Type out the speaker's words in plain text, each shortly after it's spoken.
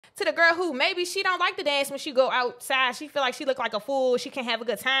to the girl who maybe she don't like to dance when she go outside. She feel like she look like a fool. She can't have a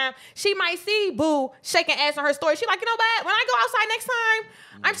good time. She might see boo shaking ass on her story. She like, you know what? When I go outside next time,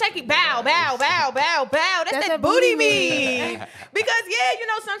 I'm shaking bow, bow, bow, bow, bow. That's that booty me. Because yeah, you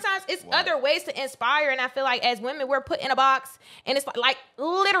know, sometimes it's other ways to inspire. And I feel like as women, we're put in a box. And it's like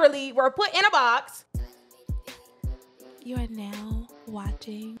literally we're put in a box. You are now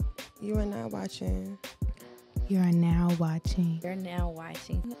watching. You are now watching. You are now watching. You're now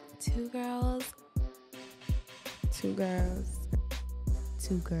watching. Two girls. Two girls.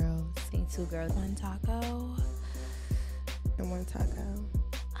 Two girls. Seeing two girls. One taco. And one taco.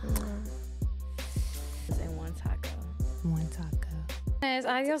 And one taco. One taco.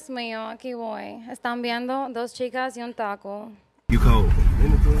 Ay, Dios mío, aquí voy. Están viendo dos chicas y un taco. You cold.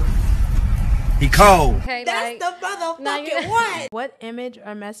 He cold. Okay, That's the motherfucking one. What image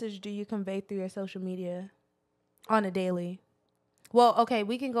or message do you convey through your social media on a daily? Well, okay,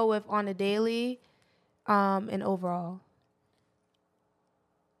 we can go with on a daily and overall.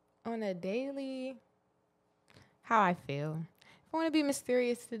 On a daily, how I feel. If I want to be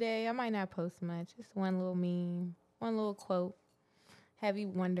mysterious today, I might not post much. Just one little meme, one little quote. Have you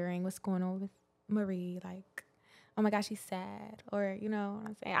wondering what's going on with Marie? Like, oh my gosh, she's sad. Or, you know what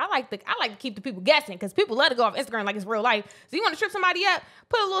I'm saying? I like to keep the people guessing because people love to go off Instagram like it's real life. So you want to trip somebody up,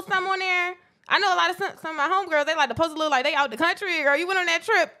 put a little something on there. I know a lot of some of my homegirls, they like to post a little like they out the country or you went on that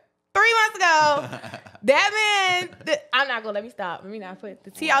trip 3 months ago. That man, I'm not going to let me stop. Let me not put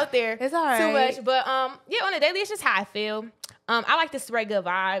the tea out there It's all right. too much. But yeah, on a daily, it's just how I feel. I like to spread good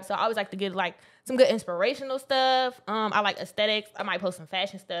vibes. So I always like to get like some good inspirational stuff. I like aesthetics. I might post some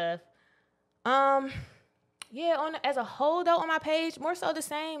fashion stuff. Yeah, as a whole though on my page, more so the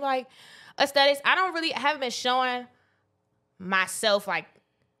same like aesthetics. I haven't been showing myself like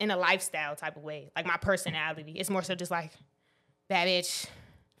in a lifestyle type of way, like my personality. It's more so just like bad bitch,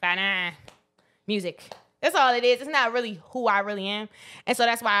 5'9", music. That's all it is. It's not really who I really am, and so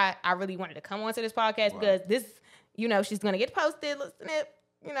that's why I really wanted to come onto this podcast because this, you know, she's gonna get posted, listen it,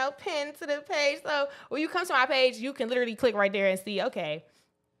 you know, pinned to the page. So when you come to my page, you can literally click right there and see, okay,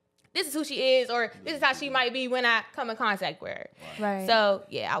 this is who she is, or this is how she might be when I come in contact with her. Right. So,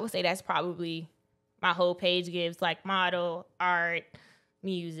 yeah, I would say that's probably my whole page gives, like, model, art,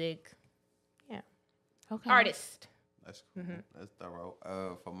 music. Yeah. Okay. Artist. That's cool. That's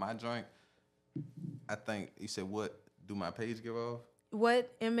thorough. For my joint, I think you said what do my page give off? What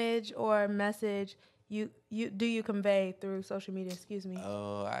image or message you convey through social media? Excuse me.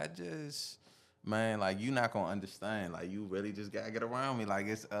 I just, man, like you not gonna understand. Like you really just gotta get around me. Like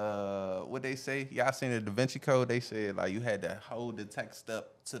it's what they say. Y'all seen the Da Vinci Code? They said like you had to hold the text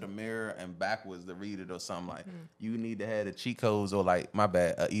up to the mirror and backwards to read it or something. Like you need to have the cheat codes or like my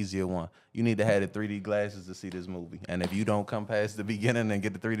bad, an easier one. You need to have the 3D glasses to see this movie. And if you don't come past the beginning and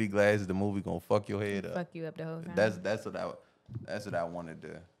get the 3D glasses, the movie gonna fuck your head up. Fuck you up the whole time. That's what I wanted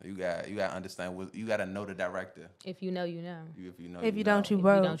to. You got to understand. You got to know the director. If you know, you know. If you don't, you If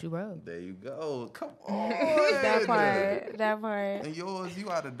broke. you don't, you broke. There you go. Come on. That part. And yours, you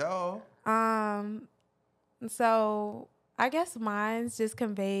out of dog. So I guess mine's just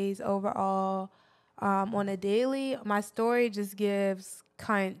conveys overall. On a daily, my story just gives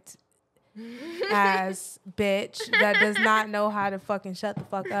cunt ass bitch that does not know how to fucking shut the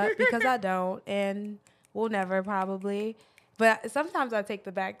fuck up because I don't and will never probably. But sometimes I take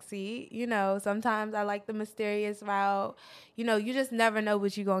the back seat, you know. Sometimes I like the mysterious route. You know, you just never know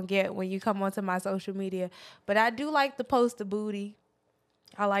what you're going to get when you come onto my social media. But I do like to post the booty.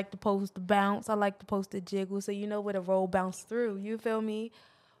 I like to post the bounce. I like to post the jiggle so you know where the roll bounce through. You feel me?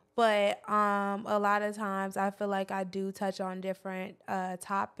 But a lot of times I feel like I do touch on different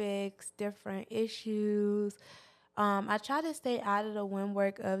topics, different issues. I try to stay out of the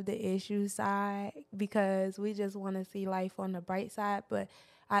windwork of the issue side because we just want to see life on the bright side. But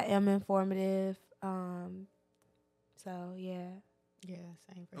I am informative. So yeah. Yeah,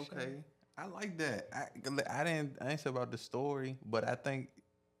 same for sure. Okay, I like that. I didn't say about the story, but I think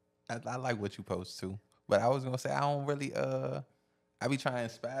I like what you post too. But I was gonna say I don't really I be trying to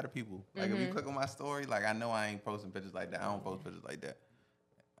inspire the people. Like if you click on my story, like I know I ain't posting pictures like that. I don't post pictures like that.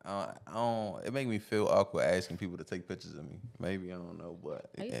 I don't. It make me feel awkward asking people to take pictures of me. Maybe I don't know,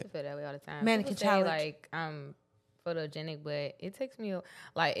 but I used to feel that way all the time. Mannequin People say, challenge. like I'm photogenic, but it takes me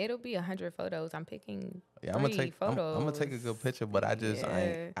like it'll be 100 photos. I'm picking yeah, I'm 3 gonna photos. take a good picture, but I just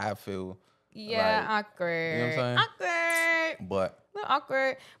I feel yeah, like, awkward. You know what I'm saying? Awkward. But A little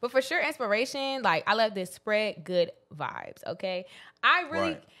awkward, but for sure inspiration. Like I love this spread good vibes. Okay, I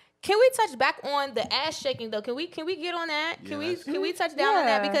really Right. Can we touch back on the ass shaking though? Can we get on that? Yeah, Can we touch down on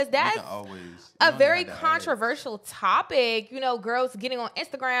that? Because You that's can always, you a don't very even have to controversial topic. You know, girls getting on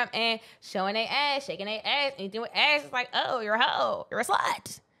Instagram and showing their ass, shaking their ass, anything with ass. It's like, oh, you're a hoe, you're a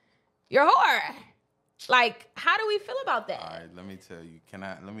slut, you're a whore. Like, how do we feel about that? All right, let me tell you.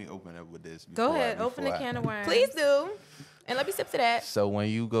 Let me open up with this. Go ahead, open the can of worms. Please do. And let me sip to that. So when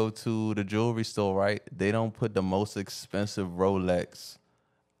you go to the jewelry store, right, they don't put the most expensive Rolex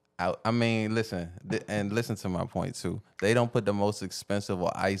out. I mean, listen to my point too. They don't put the most expensive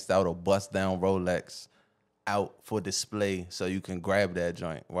or iced out or bust down Rolex out for display so you can grab that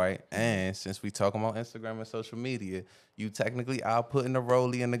joint, right? And since we talking about Instagram and social media, you technically are putting the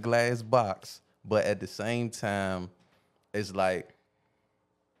Rollie in the glass box, but at the same time, it's like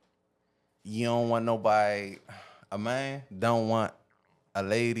you don't want nobody. A man don't want a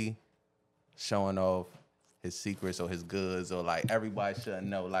lady showing off his secrets or his goods, or like everybody shouldn't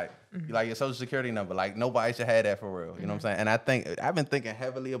know, like your social security number. Like nobody should have that for real. You know what I'm saying? And I think I've been thinking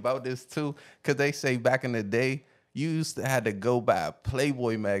heavily about this too, because they say back in the day you used to have to go buy a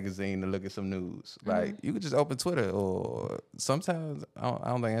Playboy magazine to look at some news. Like you could just open Twitter, or sometimes I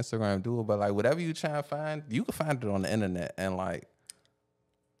don't think Instagram do it, but like whatever you try to find, you can find it on the internet. And like,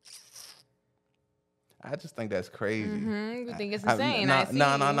 I just think that's crazy. You think it's insane?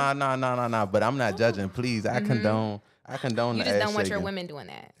 No. But I'm not judging. Please, I condone. You the just don't want your shaking. women doing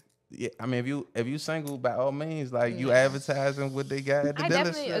that. Yeah, I mean, if you single, by all means, like you advertising what they got at the I dealership.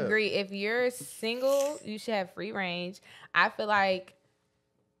 definitely agree. If you're single, you should have free range. I feel like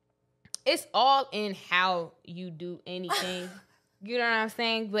it's all in how you do anything. You know what I'm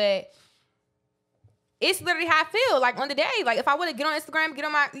saying? But it's literally how I feel. Like on the day, like if I want to get on Instagram, get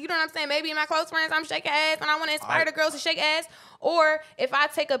on my, you know what I'm saying? Maybe in my close friends, I'm shaking ass and I want to inspire the girls to shake ass. Or if I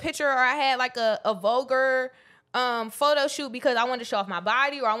take a picture, or I had like a vulgar photo shoot because I wanted to show off my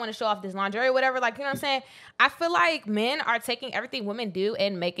body, or I want to show off this lingerie or whatever. Like, you know what I'm saying? I feel like men are taking everything women do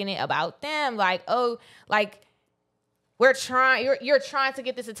and making it about them. Like, oh, like you're trying to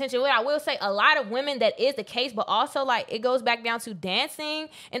get this attention. What I will say, a lot of women, that is the case, but also like it goes back down to dancing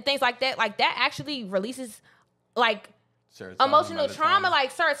and things like that. Like that actually releases like emotional trauma,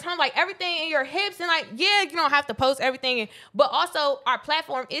 like serotonin, like everything in your hips. And like, yeah, you don't have to post everything, but also our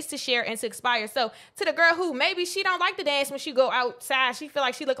platform is to share and to inspire. So to the girl who maybe she don't like to dance when she go outside, she feel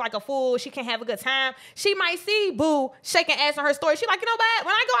like she look like a fool, she can't have a good time, she might see boo shaking ass on her story. She like, you know what,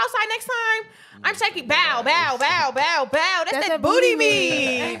 when I go outside next time, I'm shaking bow. That's that booty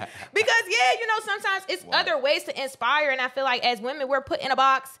me. Because yeah, you know, sometimes it's other ways to inspire. And I feel like as women, we're put in a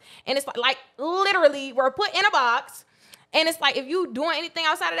box, and it's like literally we're put in a box. And it's like, if you doing anything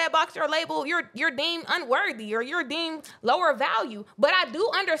outside of that box or label, you're deemed unworthy, or you're deemed lower value. But I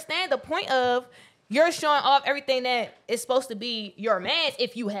do understand the point of you're showing off everything that is supposed to be your man's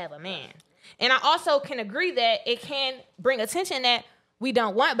if you have a man. And I also can agree that it can bring attention that we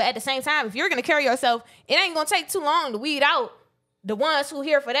don't want. But at the same time, if you're going to carry yourself, it ain't going to take too long to weed out the ones who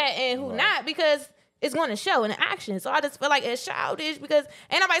here for that and who not, because it's going to show in action. So I just feel like it's childish, because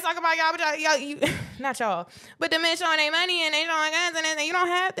ain't nobody talking about y'all, but y'all, not y'all, but the men showing their money and they showing guns, and then you don't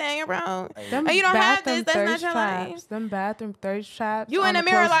have that, bro. And you don't have this. That's not your life. Them bathroom thirst traps. You in the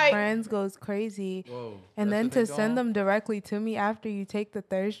mirror like friends goes crazy. Whoa, and then to send them directly to me after you take the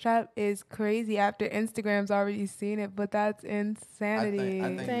thirst trap is crazy. After Instagram's already seen it, but that's insanity.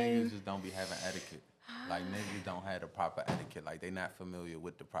 I think niggas just don't be having etiquette. Like niggas don't have the proper etiquette. Like they not familiar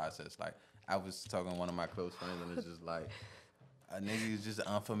with the process. Like I was talking to one of my close friends, and it's just like a nigga is just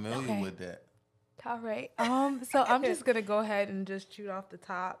unfamiliar with that. All right. So I'm just gonna go ahead and just shoot off the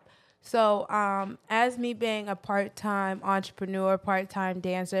top. So as me being a part-time entrepreneur, part-time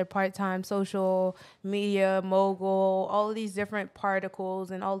dancer, part-time social media mogul, all of these different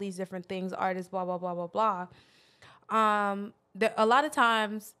particles and all these different things, artists, blah blah blah blah blah. A lot of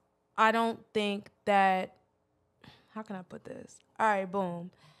times I don't think that. How can I put this? All right,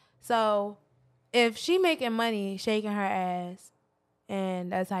 boom. So if she making money shaking her ass,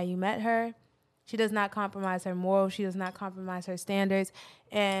 and that's how you met her, she does not compromise her morals. She does not compromise her standards.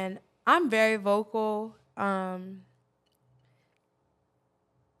 And I'm very vocal. Not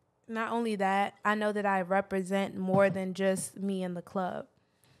only that, I know that I represent more than just me in the club.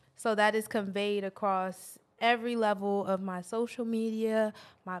 So that is conveyed across every level of my social media,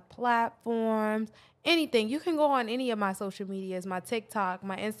 my platforms, anything. You can go on any of my social medias, my TikTok,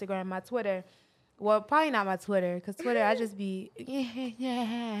 my Instagram, my Twitter. Well, probably not my Twitter, because Twitter, I just be,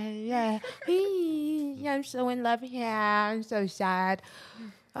 yeah, I'm so in love, yeah, I'm so sad.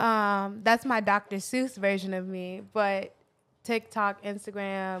 That's my Dr. Seuss version of me. But TikTok,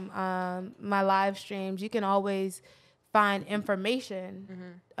 Instagram, my live streams, you can always find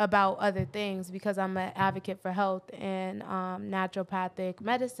information about other things because I'm an advocate for health and naturopathic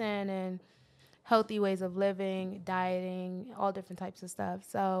medicine and healthy ways of living, dieting, all different types of stuff.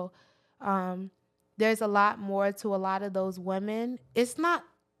 So there's a lot more to a lot of those women. It's not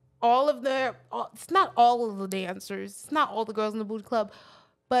all of the dancers. It's not all the girls in the booty club,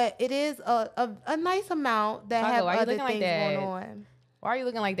 but it is a nice amount that Taco, have why you other looking like things that? going on. Why are you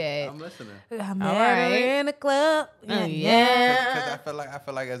looking like that? I'm listening. I All met her right. in the club. Yeah. Because I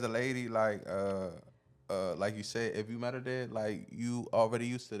feel like as a lady, like you said, if you met her there, like you already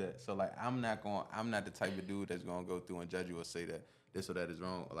used to that. So like I'm not the type of dude that's gonna go through and judge you or say that this or that is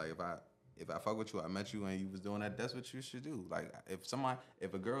wrong. Like if I fuck with you, I met you and you was doing that, that's what you should do. Like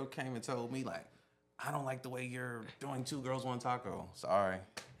if a girl came and told me like, I don't like the way you're doing 2 girls 1 taco. Sorry,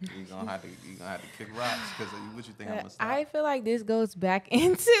 you're gonna have to kick rocks because what you think I'm gonna stop. I feel like this goes back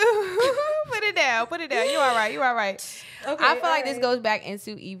into put it down. You all right. Okay, I feel like this alright. goes back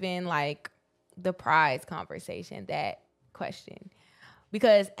into even like the prize conversation, that question.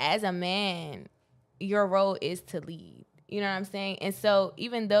 Because as a man, your role is to lead. You know what I'm saying? And so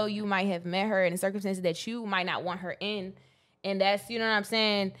even though you might have met her in circumstances that you might not want her in, and that's, you know what I'm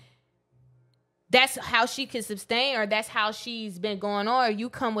saying, that's how she can sustain, or that's how she's been going on, or you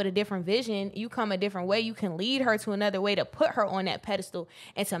come with a different vision, you come a different way, you can lead her to another way to put her on that pedestal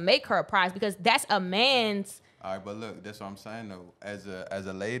and to make her a prize, because that's a man's. All right, but look, that's what I'm saying though. As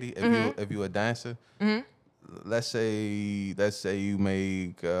a lady, if you a dancer, let's say you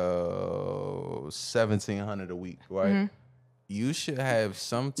make $1,700 a week, right? You should have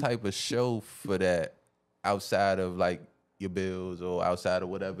some type of show for that outside of like your bills or outside of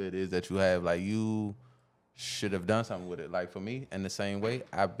whatever it is that you have. Like you should have done something with it. Like for me, in the same way,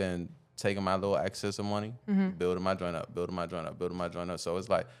 I've been taking my little excess of money, building my joint up. So it's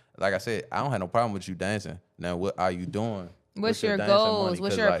like I said, I don't have no problem with you dancing. Now, what are you doing? What's with your dancing goals? money?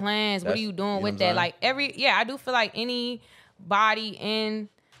 What's 'Cause, your like, plans? What are that's- you doing know with what that? I'm Like I do feel like any body in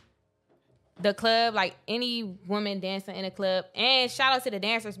the club, like any woman dancing in a club, and shout out to the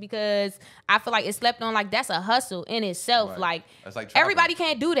dancers, because I feel like it's slept on. Like that's a hustle in itself. Right. Like That's like traveling. everybody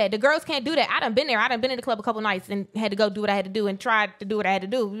can't do that. The girls can't do that. I done been there. I done been in the club a couple nights and had to go do what I had to do and tried to do what I had to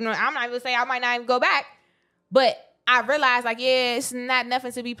do. You know, I'm not even say I might not even go back, but I realized like, yeah, it's not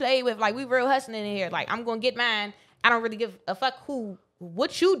nothing to be played with. Like we real hustling in here. Like I'm gonna get mine. I don't really give a fuck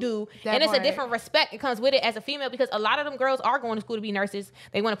what you do. That And it's a part. different respect that comes with it as a female, because a lot of them girls are going to school to be nurses.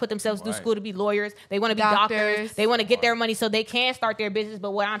 They want to put themselves through Right. school to be lawyers. They want to be doctors. Doctors. They want to get their money so they can start their business.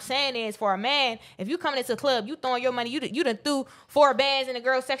 But what I'm saying is, for a man, if you coming into a club, you throwing your money, you done threw 4 bands in the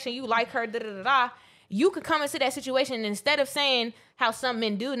girls section, you like her, da-da-da-da, you could come into that situation, and instead of saying how some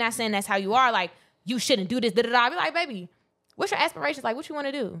men do, not saying that's how you are, like, you shouldn't do this, da-da-da, be like, baby, what's your aspirations? Like, what you want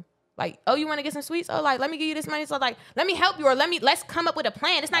to do? Like, oh, you want to get some sweets? Oh, like, let me give you this money. So, like, let me help you, or let's come up with a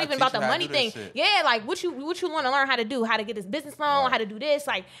plan. It's not I'll even teach about you the how to money do this thing. shit. Yeah, like, what you want to learn how to do, how to get this business loan, Right. how to do this,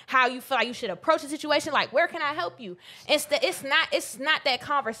 like, how you feel like you should approach the situation. Like, where can I help you? It's not that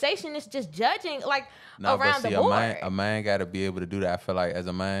conversation. It's just judging, like, around the board. a man got to be able to do that. I feel like as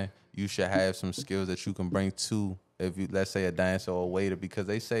a man, you should have some skills that you can bring to, if you, let's say, a dancer or a waiter, because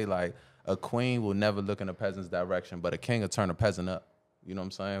they say like a queen will never look in a peasant's direction, but a king will turn a peasant up. You know what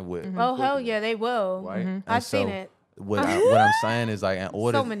I'm saying? With Oh, hell yeah, they will. right? And I've seen so it What I'm saying is like, in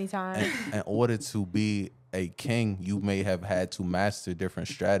order so many times. in order to be a king, you may have had to master different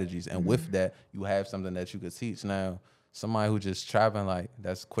strategies, and with that, you have something that you could teach. Now, somebody who just trapping, like,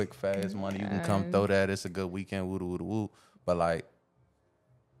 that's quick, fast money. You can come throw that. It's a good weekend, woo woo woo. But like,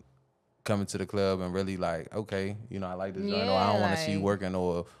 coming to the club and really like, okay, you know, I like this joint, or I don't want to see you like- working,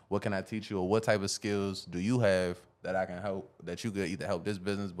 or what can I teach you, or what type of skills do you have that I can help, that you could either help this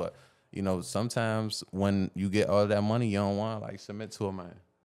business, but you know, sometimes when you get all that money, you don't want to like submit to a man.